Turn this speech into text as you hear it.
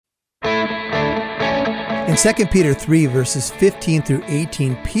In 2 Peter 3, verses 15 through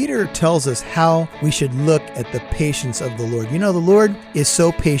 18, Peter tells us how we should look at the patience of the Lord. You know, the Lord is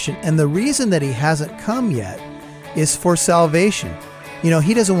so patient, and the reason that he hasn't come yet is for salvation. You know,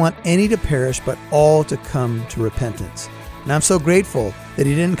 he doesn't want any to perish, but all to come to repentance. And I'm so grateful that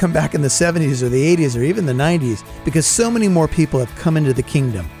he didn't come back in the 70s or the 80s or even the 90s, because so many more people have come into the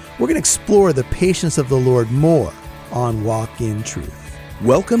kingdom. We're going to explore the patience of the Lord more on Walk in Truth.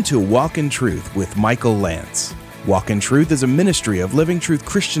 Welcome to Walk in Truth with Michael Lance. Walk in Truth is a ministry of Living Truth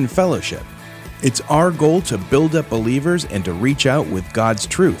Christian Fellowship. It's our goal to build up believers and to reach out with God's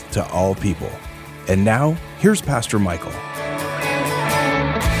truth to all people. And now, here's Pastor Michael.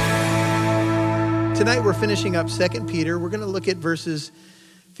 Tonight we're finishing up 2 Peter. We're going to look at verses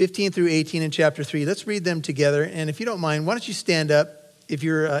 15 through 18 in chapter 3. Let's read them together. And if you don't mind, why don't you stand up if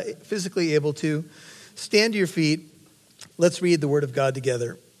you're physically able to. Stand to your feet. Let's read the word of God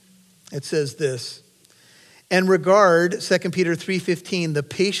together. It says this, "And regard," 2 Peter 3:15, "the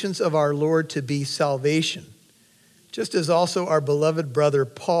patience of our Lord to be salvation, just as also our beloved brother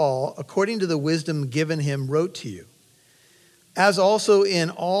Paul, according to the wisdom given him, wrote to you, as also in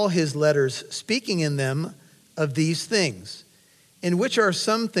all his letters, speaking in them of these things, in which are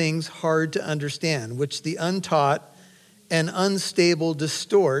some things hard to understand, which the untaught and unstable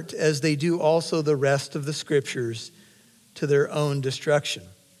distort, as they do also the rest of the scriptures, to their own destruction.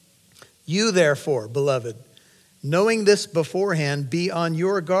 You therefore, beloved, knowing this beforehand, be on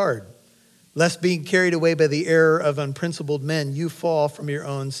your guard, lest being carried away by the error of unprincipled men, you fall from your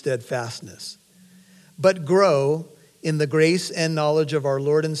own steadfastness. But grow in the grace and knowledge of our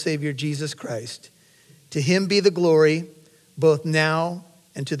Lord and Savior Jesus Christ. To him be the glory, both now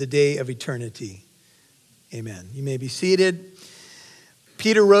and to the day of eternity. Amen." You may be seated.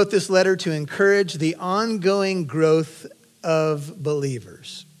 Peter wrote this letter to encourage the ongoing growth of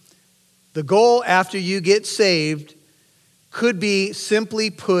believers. The goal after you get saved could be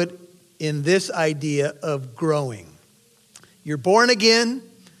simply put in this idea of growing. You're born again,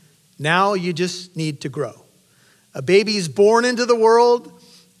 now you just need to grow. A baby's born into the world,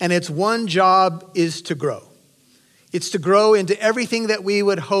 and its one job is to grow. It's to grow into everything that we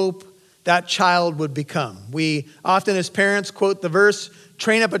would hope that child would become. We often as parents quote the verse,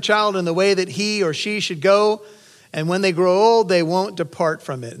 "Train up a child in the way that he or she should go, and when they grow old, they won't depart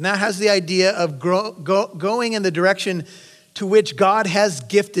from it." And that has the idea of going in the direction to which God has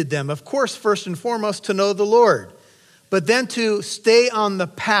gifted them. Of course, first and foremost, to know the Lord, but then to stay on the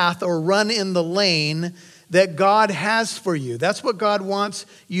path or run in the lane that God has for you. That's what God wants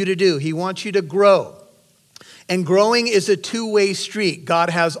you to do. He wants you to grow. And growing is a two-way street. God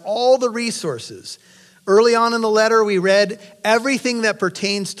has all the resources. Early on in the letter, we read, everything that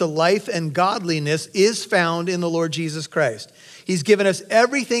pertains to life and godliness is found in the Lord Jesus Christ. He's given us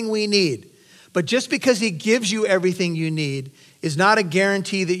everything we need. But just because he gives you everything you need is not a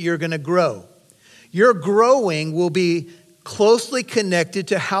guarantee that you're going to grow. Your growing will be closely connected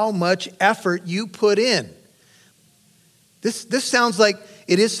to how much effort you put in. This sounds like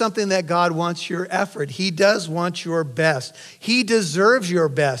it is something that God wants your effort. He does want your best. He deserves your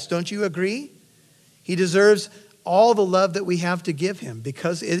best. Don't you agree? He deserves all the love that we have to give him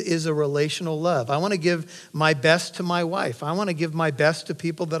because it is a relational love. I want to give my best to my wife. I want to give my best to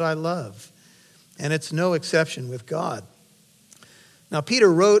people that I love. And it's no exception with God. Now,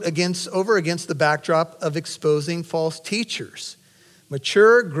 Peter wrote over against the backdrop of exposing false teachers.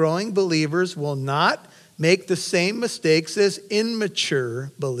 Mature, growing believers will not make the same mistakes as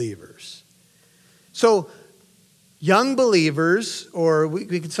immature believers. So, young believers, or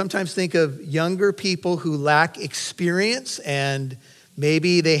we can sometimes think of younger people who lack experience and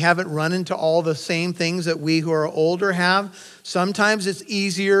maybe they haven't run into all the same things that we who are older have. Sometimes it's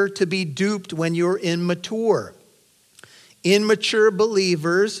easier to be duped when you're immature. Immature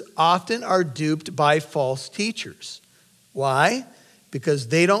believers often are duped by false teachers. Why? Because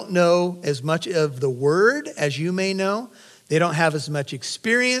they don't know as much of the word as you may know. They don't have as much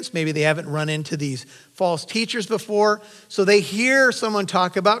experience. Maybe they haven't run into these false teachers before. So they hear someone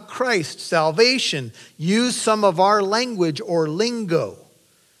talk about Christ, salvation, use some of our language or lingo.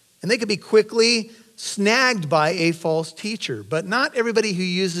 And they could be quickly snagged by a false teacher. But not everybody who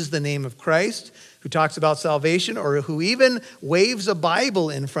uses the name of Christ, who talks about salvation, or who even waves a Bible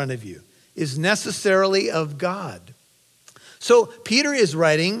in front of you is necessarily of God. So Peter is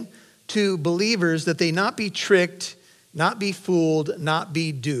writing to believers that they not be tricked, not be fooled, not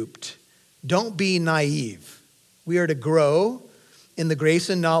be duped. Don't be naive. We are to grow in the grace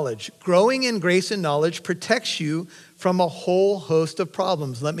and knowledge. Growing in grace and knowledge protects you from a whole host of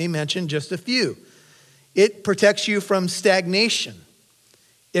problems. Let me mention just a few. It protects you from stagnation.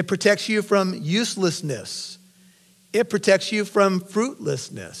 It protects you from uselessness. It protects you from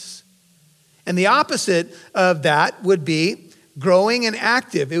fruitlessness. And the opposite of that would be growing and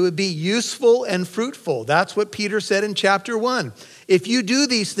active. It would be useful and fruitful. That's what Peter said in chapter 1. If you do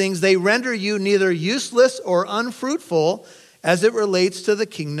these things, they render you neither useless or unfruitful as it relates to the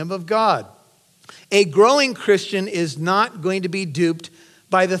kingdom of God. A growing Christian is not going to be duped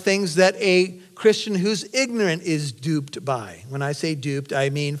by the things that a Christian who's ignorant is duped by. When I say duped, I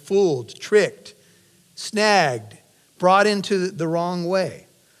mean fooled, tricked, snagged, brought into the wrong way.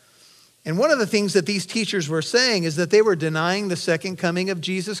 And one of the things that these teachers were saying is that they were denying the second coming of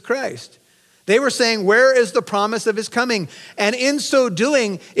Jesus Christ. They were saying, where is the promise of his coming? And in so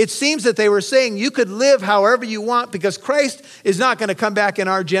doing, it seems that they were saying you could live however you want because Christ is not going to come back in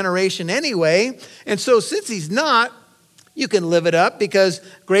our generation anyway. And so since he's not, you can live it up because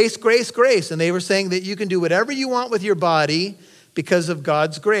grace, grace, grace. And they were saying that you can do whatever you want with your body because of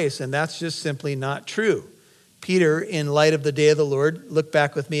God's grace. And that's just simply not true. Peter, in light of the day of the Lord, look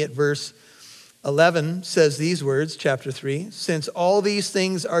back with me at verse 11, says these words, chapter 3, since all these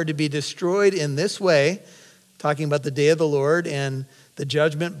things are to be destroyed in this way, talking about the day of the Lord and the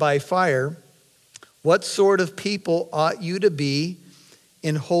judgment by fire, what sort of people ought you to be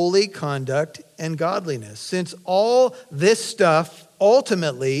in holy conduct and godliness? Since all this stuff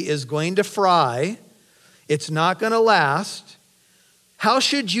ultimately is going to fry, it's not going to last, how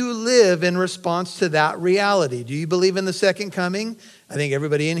should you live in response to that reality? Do you believe in the second coming? I think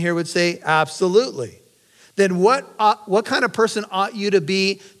everybody in here would say absolutely. Then what kind of person ought you to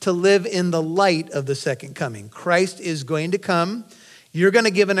be to live in the light of the second coming? Christ is going to come. You're going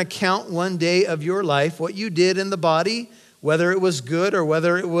to give an account one day of your life, what you did in the body, whether it was good or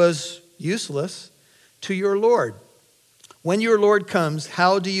whether it was useless, to your Lord. When your Lord comes,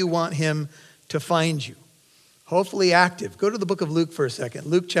 how do you want him to find you? Hopefully active. Go to the book of Luke for a second.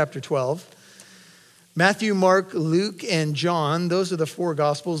 Luke chapter 12. Matthew, Mark, Luke, and John, those are the four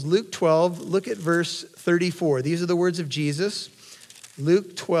Gospels. Luke 12, look at verse 34. These are the words of Jesus.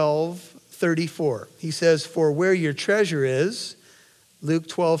 Luke 12, 34. He says, for where your treasure is, Luke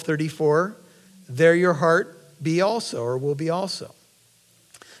 12, 34, there your heart be also, or will be also.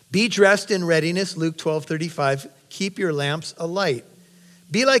 Be dressed in readiness, Luke 12, 35. Keep your lamps alight.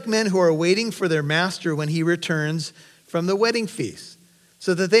 Be like men who are waiting for their master when he returns from the wedding feast,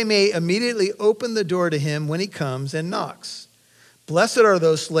 so that they may immediately open the door to him when he comes and knocks. Blessed are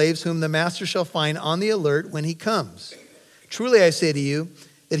those slaves whom the master shall find on the alert when he comes. Truly I say to you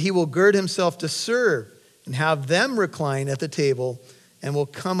that he will gird himself to serve and have them recline at the table and will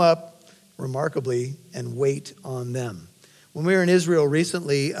come up remarkably and wait on them. When we were in Israel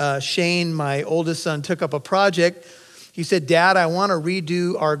recently, Shane, my oldest son, took up a project. He said, Dad, I want to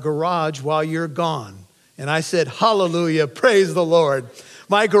redo our garage while you're gone. And I said, hallelujah, praise the Lord.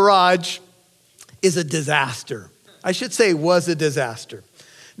 My garage is a disaster. I should say was a disaster.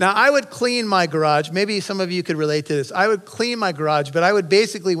 Now, I would clean my garage. Maybe some of you could relate to this. I would clean my garage, but I would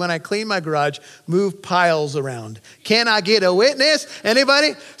basically, when I clean my garage, move piles around. Can I get a witness?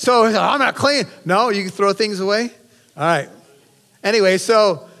 Anybody? So I'm not clean. No, you can throw things away? All right. Anyway,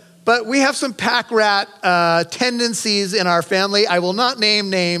 but we have some pack rat tendencies in our family. I will not name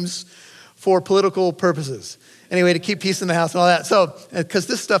names for political purposes. Anyway, to keep peace in the house and all that. So, because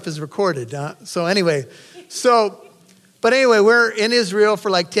this stuff is recorded. But anyway, we're in Israel for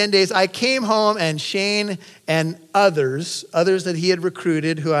like 10 days. I came home and Shane and others that he had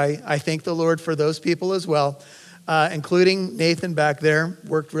recruited, who I thank the Lord for those people as well, including Nathan back there,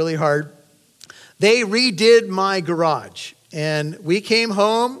 worked really hard. They redid my garage. And we came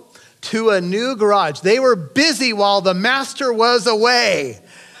home to a new garage. They were busy while the master was away.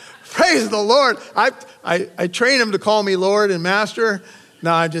 Praise the Lord. I trained him to call me Lord and Master.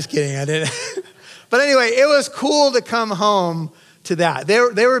 No, I'm just kidding. I didn't. But anyway, it was cool to come home to that. They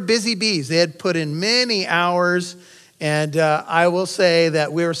were busy bees. They had put in many hours. And I will say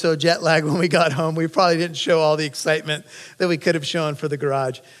that we were so jet lagged when we got home, we probably didn't show all the excitement that we could have shown for the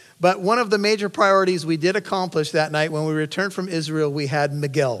garage. But one of the major priorities we did accomplish that night when we returned from Israel, we had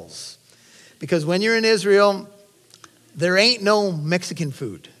Miguel's. Because when you're in Israel, there ain't no Mexican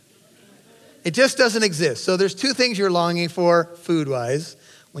food. It just doesn't exist. So there's two things you're longing for food-wise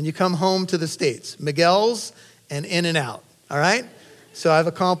when you come home to the States. Miguel's and In-N-Out, all right? So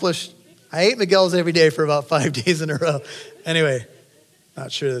I ate Miguel's every day for about 5 days in a row. Anyway,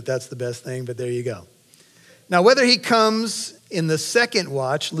 not sure that that's the best thing, but there you go. Now, whether he comes in the second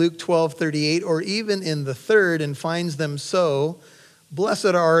watch, Luke 12:38, or even in the third and finds them so, blessed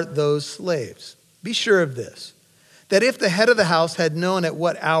are those slaves. Be sure of this, that if the head of the house had known at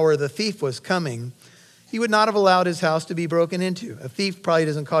what hour the thief was coming, he would not have allowed his house to be broken into. A thief probably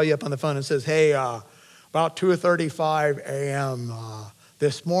doesn't call you up on the phone and says, hey, about 2:35 a.m.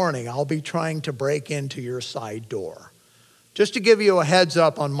 This morning, I'll be trying to break into your side door. Just to give you a heads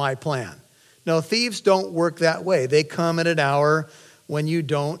up on my plan. No, thieves don't work that way. They come at an hour when you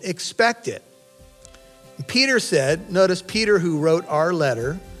don't expect it. Peter said, notice Peter who wrote our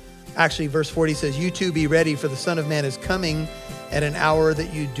letter, actually verse 40 says, you too be ready, for the Son of Man is coming at an hour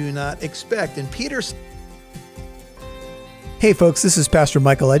that you do not expect. And Peter said, hey folks, this is Pastor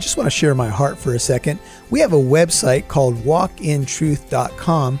Michael. I just want to share my heart for a second. We have a website called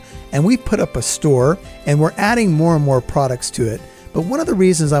walkintruth.com, and we put up a store, and we're adding more and more products to it. But one of the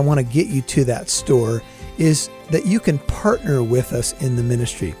reasons I want to get you to that store is that you can partner with us in the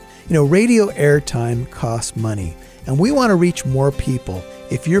ministry. You know, radio airtime costs money, and we want to reach more people.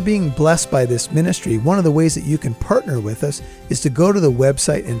 If you're being blessed by this ministry, one of the ways that you can partner with us is to go to the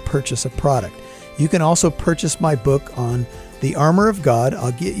website and purchase a product. You can also purchase my book on the armor of God.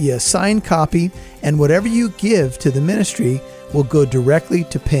 I'll get you a signed copy, and whatever you give to the ministry will go directly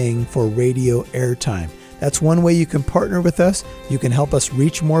to paying for radio airtime. That's one way you can partner with us. You can help us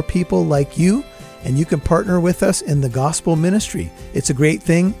reach more people like you, and you can partner with us in the gospel ministry. It's a great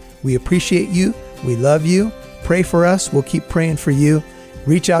thing. We appreciate you. We love you. Pray for us. We'll keep praying for you.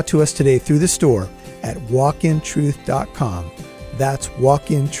 Reach out to us today through the store at walkintruth.com. That's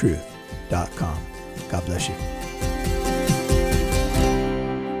walkintruth.com. God bless you.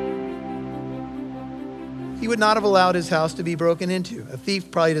 he would not have allowed his house to be broken into. A thief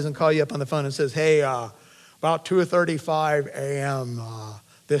probably doesn't call you up on the phone and says, hey, about 2:35 a.m.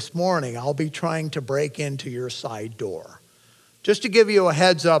 This morning, I'll be trying to break into your side door. Just to give you a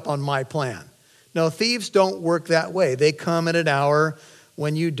heads up on my plan. No, thieves don't work that way. They come at an hour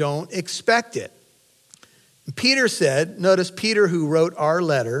when you don't expect it. Peter said, notice Peter who wrote our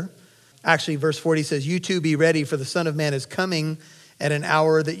letter, actually verse 40 says, you too be ready, for the Son of Man is coming at an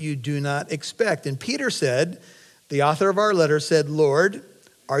hour that you do not expect. And Peter said, the author of our letter said, Lord,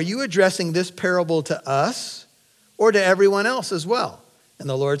 are you addressing this parable to us or to everyone else as well? And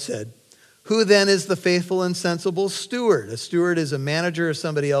the Lord said, who then is the faithful and sensible steward? A steward is a manager of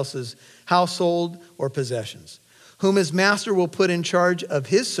somebody else's household or possessions, whom his master will put in charge of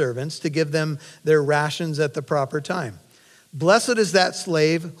his servants to give them their rations at the proper time. Blessed is that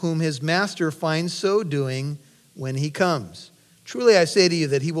slave whom his master finds so doing when he comes. Truly I say to you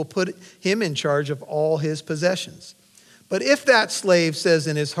that he will put him in charge of all his possessions. But if that slave says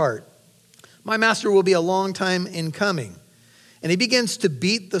in his heart, my master will be a long time in coming, and he begins to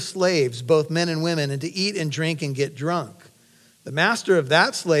beat the slaves, both men and women, and to eat and drink and get drunk, the master of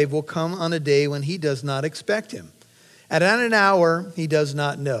that slave will come on a day when he does not expect him, at an hour he does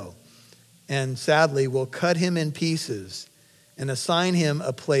not know, and sadly will cut him in pieces and assign him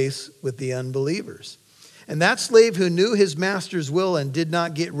a place with the unbelievers. And that slave who knew his master's will and did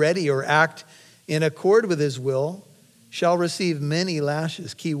not get ready or act in accord with his will shall receive many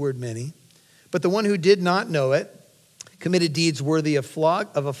lashes, keyword many. But the one who did not know it, committed deeds worthy of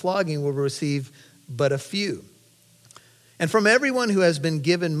a flogging, will receive but a few. And from everyone who has been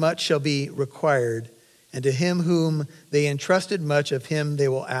given much shall be required, and to him whom they entrusted much, of him they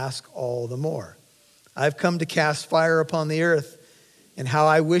will ask all the more. I've come to cast fire upon the earth, and how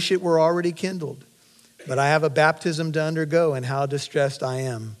I wish it were already kindled. But I have a baptism to undergo, and how distressed I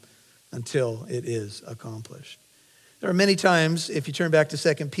am until it is accomplished. There are many times, if you turn back to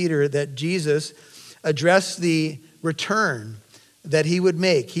 2 Peter, that Jesus addressed the return that he would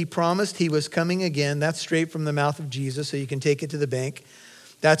make. He promised he was coming again. That's straight from the mouth of Jesus, so you can take it to the bank.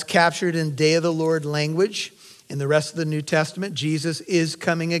 That's captured in Day of the Lord language. In the rest of the New Testament, Jesus is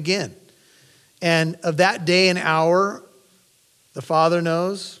coming again. And of that day and hour, the Father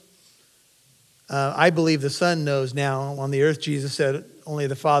knows. I believe the Son knows now. On the earth, Jesus said, only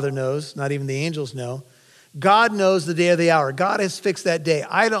the Father knows, not even the angels know. God knows the day of the hour. God has fixed that day.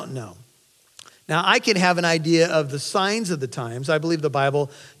 I don't know. Now, I can have an idea of the signs of the times. I believe the Bible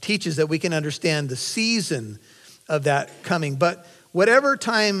teaches that we can understand the season of that coming. But whatever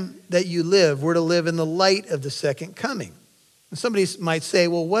time that you live, we're to live in the light of the second coming. And somebody might say,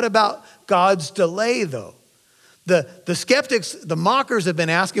 well, what about God's delay, though? The skeptics, the mockers have been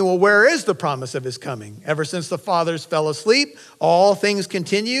asking, well, where is the promise of his coming? Ever since the fathers fell asleep, all things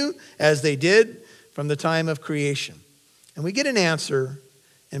continue as they did from the time of creation. And we get an answer,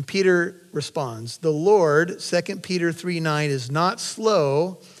 and Peter responds, the Lord, 2 Peter 3:9, is not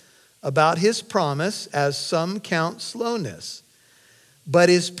slow about his promise, as some count slowness, but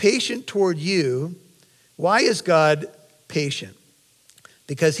is patient toward you. Why is God patient?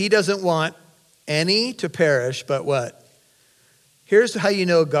 Because he doesn't want any to perish, but what? Here's how you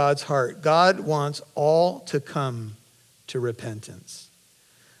know God's heart. God wants all to come to repentance.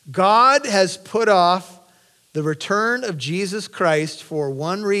 God has put off the return of Jesus Christ for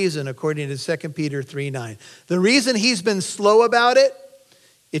one reason, according to 2 Peter 3:9. The reason he's been slow about it,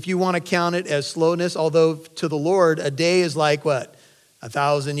 if you want to count it as slowness, although to the Lord, a day is like what?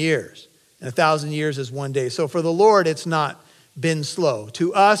 1,000 years. And 1,000 years is one day. So for the Lord, it's not been slow.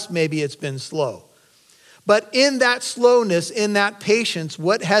 To us, maybe it's been slow. But in that slowness, in that patience,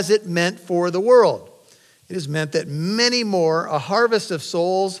 what has it meant for the world? It has meant that many more, a harvest of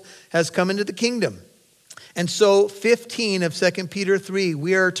souls has come into the kingdom. And so 15 of 2 Peter 3,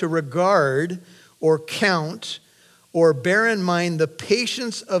 we are to regard or count or bear in mind the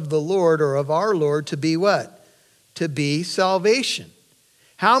patience of the Lord or of our Lord to be what? To be salvation.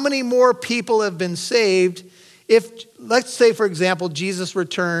 How many more people have been saved if, let's say, for example, Jesus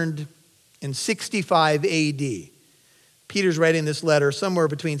returned in 65 AD. Peter's writing this letter somewhere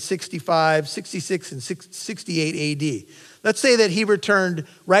between 65, 66, and 68 AD. Let's say that he returned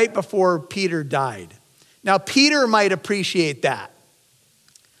right before Peter died. Now, Peter might appreciate that.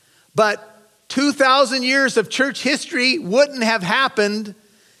 But 2,000 years of church history wouldn't have happened,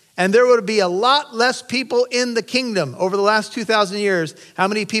 and there would be a lot less people in the kingdom over the last 2,000 years. How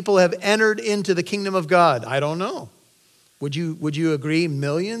many people have entered into the kingdom of God? I don't know. Would you agree?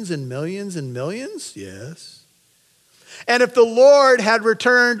 Millions and millions and millions? Yes. And if the Lord had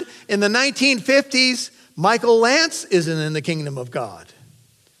returned in the 1950s, Michael Lance isn't in the kingdom of God.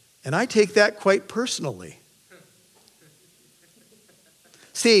 And I take that quite personally.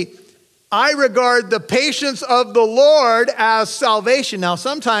 See, I regard the patience of the Lord as salvation. Now,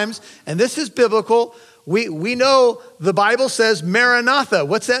 sometimes, and this is biblical, we know the Bible says Maranatha.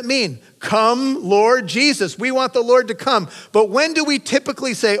 What's that mean? Come, Lord Jesus. We want the Lord to come. But when do we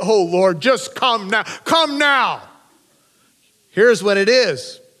typically say, oh, Lord, just come now. Come now. Here's what it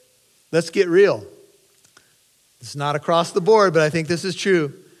is. Let's get real. It's not across the board, but I think this is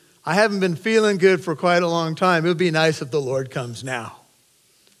true. I haven't been feeling good for quite a long time. It would be nice if the Lord comes now.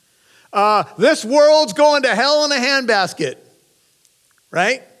 This world's going to hell in a handbasket,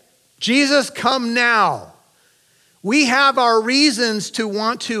 right? Jesus, come now. We have our reasons to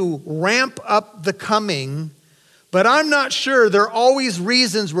want to ramp up the coming, but I'm not sure they're always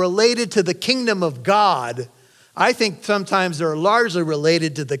reasons related to the kingdom of God. I think sometimes they're largely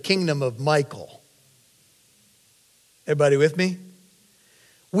related to the kingdom of Michael. Everybody with me?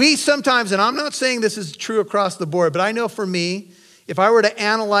 We sometimes, and I'm not saying this is true across the board, but I know for me, if I were to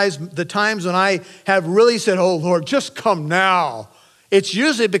analyze the times when I have really said, oh, Lord, just come now, it's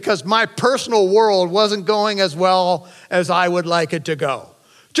usually because my personal world wasn't going as well as I would like it to go.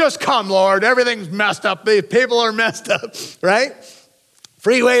 Just come, Lord. Everything's messed up. The people are messed up, right?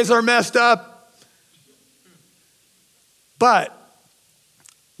 Freeways are messed up. But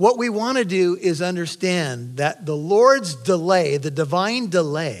what we want to do is understand that the Lord's delay, the divine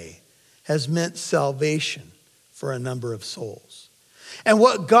delay, has meant salvation for a number of souls. And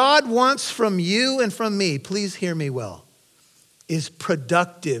what God wants from you and from me, please hear me well, is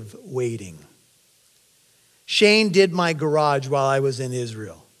productive waiting. Shane did my garage while I was in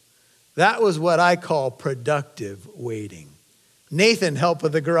Israel. That was what I call productive waiting. Nathan helped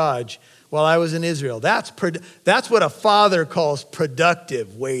with the garage while I was in Israel. That's what a father calls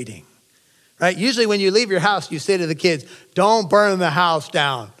productive waiting, right? Usually when you leave your house, you say to the kids, don't burn the house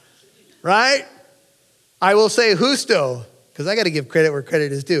down, right? I will say Justo, because I got to give credit where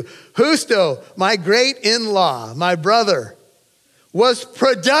credit is due. Justo, my great in-law, my brother, was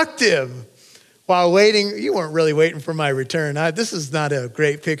productive while waiting. You weren't really waiting for my return. This is not a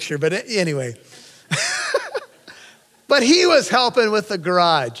great picture, but anyway. But he was helping with the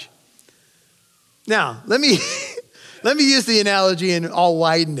garage. Now, let me use the analogy and I'll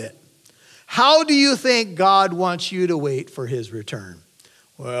widen it. How do you think God wants you to wait for his return?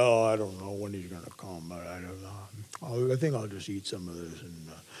 Well, I don't know when he's going to come, but I don't know. I think I'll just eat some of this and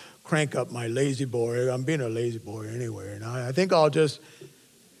crank up my lazy boy. I'm being a lazy boy anyway, and I think I'll just...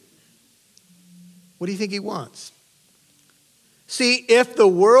 What do you think he wants? See, if the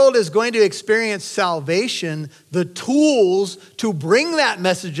world is going to experience salvation, the tools to bring that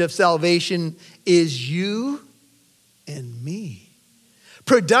message of salvation is you and me.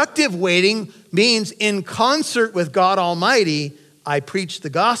 Productive waiting means in concert with God Almighty, I preach the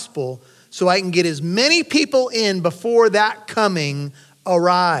gospel so I can get as many people in before that coming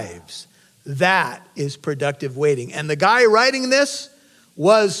arrives. That is productive waiting. And the guy writing this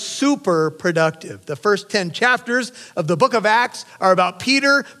was super productive. The first 10 chapters of the book of Acts are about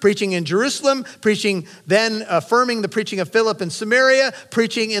Peter preaching in Jerusalem, preaching, then affirming the preaching of Philip in Samaria,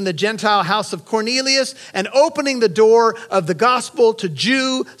 preaching in the Gentile house of Cornelius, and opening the door of the gospel to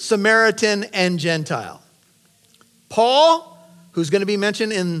Jew, Samaritan, and Gentile. Paul, who's going to be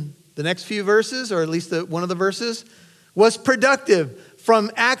mentioned in the next few verses, or at least one of the verses, was productive.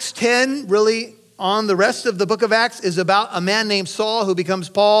 From Acts 10, really on the rest of the book of Acts, is about a man named Saul who becomes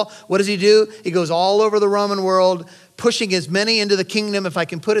Paul. What does he do? He goes all over the Roman world, pushing as many into the kingdom, if I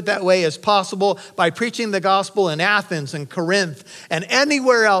can put it that way, as possible by preaching the gospel in Athens and Corinth and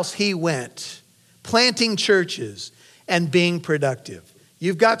anywhere else he went, planting churches and being productive.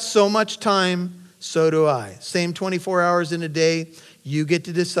 You've got so much time, so do I. Same 24 hours in a day. You get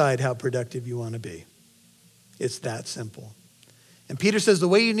to decide how productive you want to be. It's that simple. And Peter says the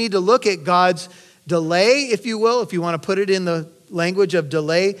way you need to look at God's delay, if you will, if you want to put it in the language of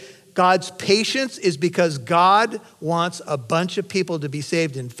delay, God's patience is because God wants a bunch of people to be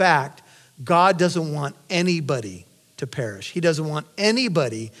saved. In fact, God doesn't want anybody to perish. He doesn't want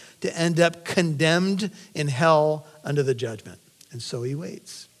anybody to end up condemned in hell under the judgment. And so he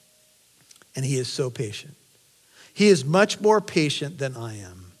waits. And he is so patient. He is much more patient than I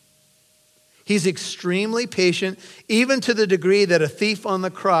am. He's extremely patient, even to the degree that a thief on the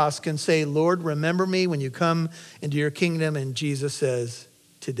cross can say, Lord, remember me when you come into your kingdom. And Jesus says,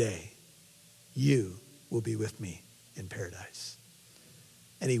 today, you will be with me in paradise.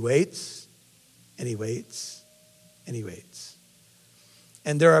 And he waits, and he waits, and he waits.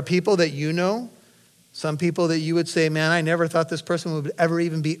 And there are people that you know, some people that you would say, man, I never thought this person would ever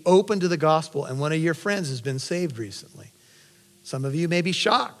even be open to the gospel. And one of your friends has been saved recently. Some of you may be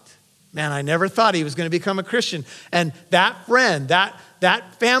shocked. Man, I never thought he was going to become a Christian. And that friend,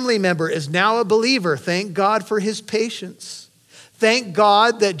 that family member is now a believer. Thank God for his patience. Thank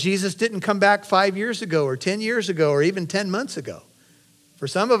God that Jesus didn't come back 5 years ago or 10 years ago or even 10 months ago. For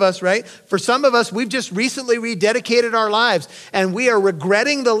some of us, right? For some of us, we've just recently rededicated our lives and we are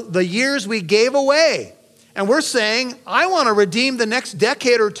regretting the years we gave away. And we're saying, I want to redeem the next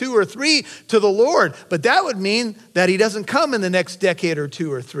decade or 2 or 3 to the Lord. But that would mean that he doesn't come in the next decade or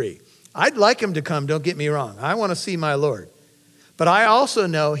 2 or 3. I'd like him to come, don't get me wrong. I want to see my Lord. But I also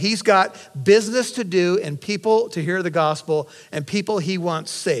know he's got business to do and people to hear the gospel and people he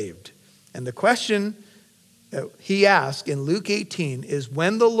wants saved. And the question that he asked in Luke 18 is,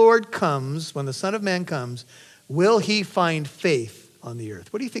 when the Lord comes, when the Son of Man comes, will he find faith on the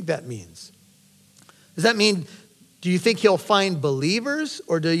earth? What do you think that means? Does that mean, do you think he'll find believers?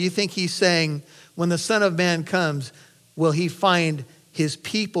 Or do you think he's saying, when the Son of Man comes, will he find his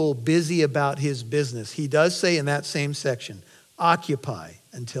people busy about his business? He does say in that same section, occupy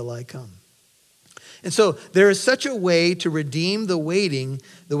until I come. And so there is such a way to redeem the waiting.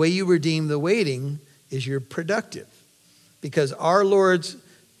 The way you redeem the waiting is you're productive. Because our Lord's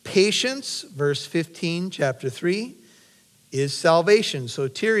patience, verse 15, chapter 3, is salvation,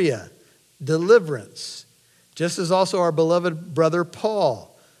 soteria, deliverance. Just as also our beloved brother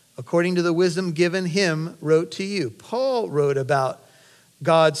Paul, according to the wisdom given him, wrote to you. Paul wrote about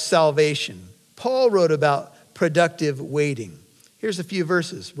God's salvation. Paul wrote about productive waiting. Here's a few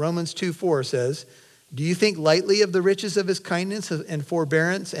verses. Romans 2:4 says, do you think lightly of the riches of his kindness and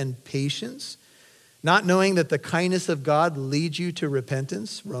forbearance and patience, not knowing that the kindness of God leads you to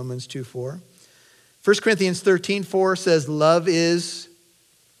repentance? Romans 2:4. 1 Corinthians 13:4 says, love is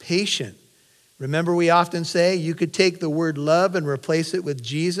patient. Remember, we often say you could take the word love and replace it with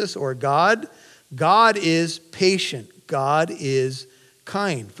Jesus or God. God is patient. God is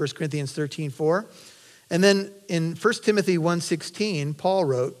kind. 1 Corinthians 13:4. And then in 1 Timothy 1:16, Paul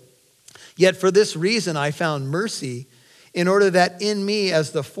wrote, yet for this reason I found mercy, in order that in me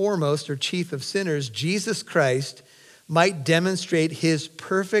as the foremost or chief of sinners, Jesus Christ might demonstrate his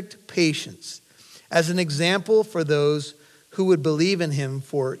perfect patience as an example for those who would believe in him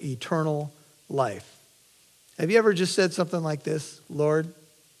for eternal life. Have you ever just said something like this? Lord,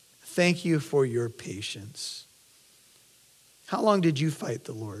 thank you for your patience. How long did you fight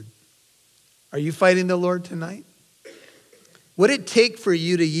the Lord? Are you fighting the Lord tonight? What did it take for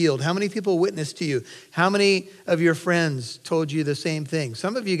you to yield? How many people witnessed to you? How many of your friends told you the same thing?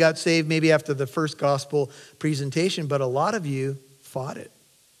 Some of you got saved maybe after the first gospel presentation, but a lot of you fought it.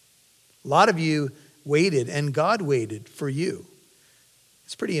 A lot of you waited, and God waited for you.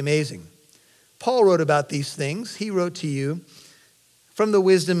 It's pretty amazing. Paul wrote about these things. He wrote to you from the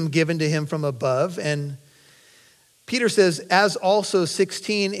wisdom given to him from above. And Peter says, as also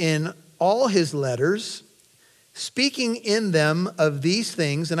 16 in all his letters, speaking in them of these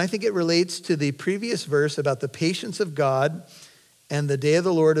things, and I think it relates to the previous verse about the patience of God and the day of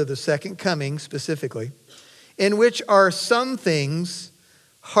the Lord, of the second coming specifically, in which are some things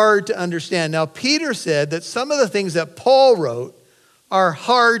hard to understand. Now, Peter said that some of the things that Paul wrote are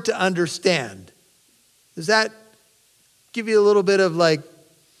hard to understand. Does that give you a little bit of like,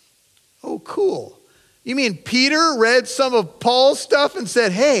 oh, cool. You mean Peter read some of Paul's stuff and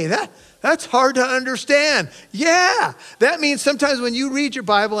said, hey, that's hard to understand. Yeah, that means sometimes when you read your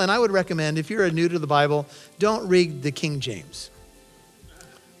Bible, and I would recommend if you're new to the Bible, don't read the King James.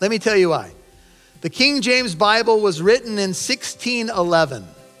 Let me tell you why. The King James Bible was written in 1611.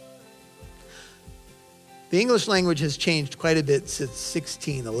 The English language has changed quite a bit since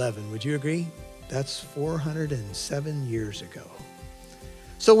 1611. Would you agree? That's 407 years ago.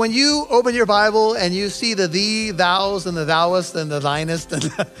 So when you open your Bible and you see the thee, thous, and the thouest, and the thynest, and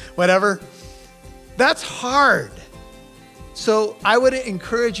whatever, that's hard. So I would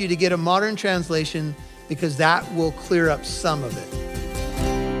encourage you to get a modern translation because that will clear up some of it.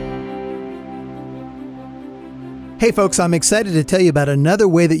 Hey folks, I'm excited to tell you about another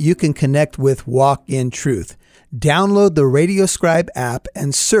way that you can connect with Walk in Truth. Download the RadioScribe app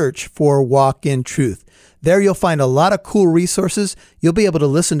and search for Walk in Truth. There you'll find a lot of cool resources. You'll be able to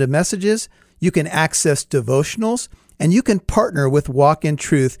listen to messages, you can access devotionals, and you can partner with Walk in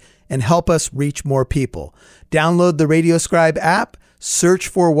Truth and help us reach more people. Download the RadioScribe app, search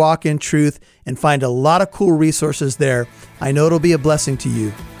for Walk in Truth, and find a lot of cool resources there. I know it'll be a blessing to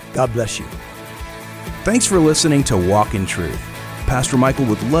you. God bless you. Thanks for listening to Walk in Truth. Pastor Michael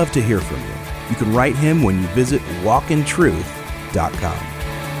would love to hear from you. You can write him when you visit walkintruth.com.